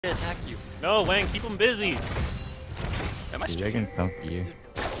attack you. No, Wang, keep him busy. Am I Dude, they're gonna come for you.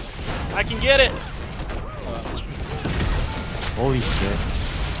 I can get it. Holy shit.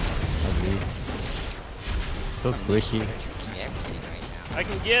 Ugly. So squishy. I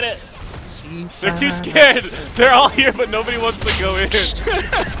can get it. They're too scared. They're all here, but nobody wants to go in.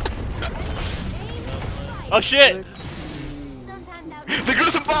 Oh shit! The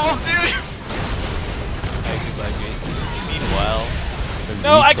gruesome balls, dude! Meanwhile,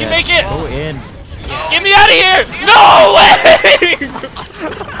 No, I can make it! Go in. Get me out of here! No way!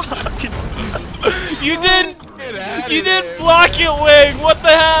 You didn't block it, Wing! What the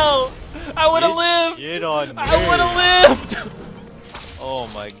hell? I would've lived! shit on I would've lived! Oh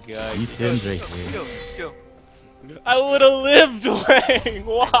my god. Lee Sin's right here. Go, go. I would've lived, Wang!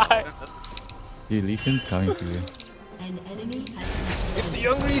 Why? Dude, Lee Sin's coming for you. An enemy has It's the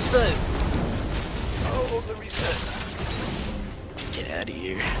young reset! Oh, the reset. Get out of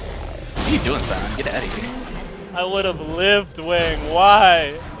here. What are you doing, Simon? Get out of here. I would've lived, Wang.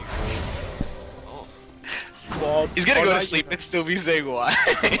 Why? Oh. He's gonna go to sleep and still be saying why.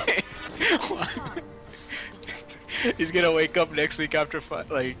 Why? He's gonna wake up next week after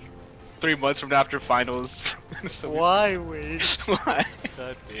like 3 months from after finals. Why, wait? Why?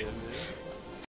 God damn it.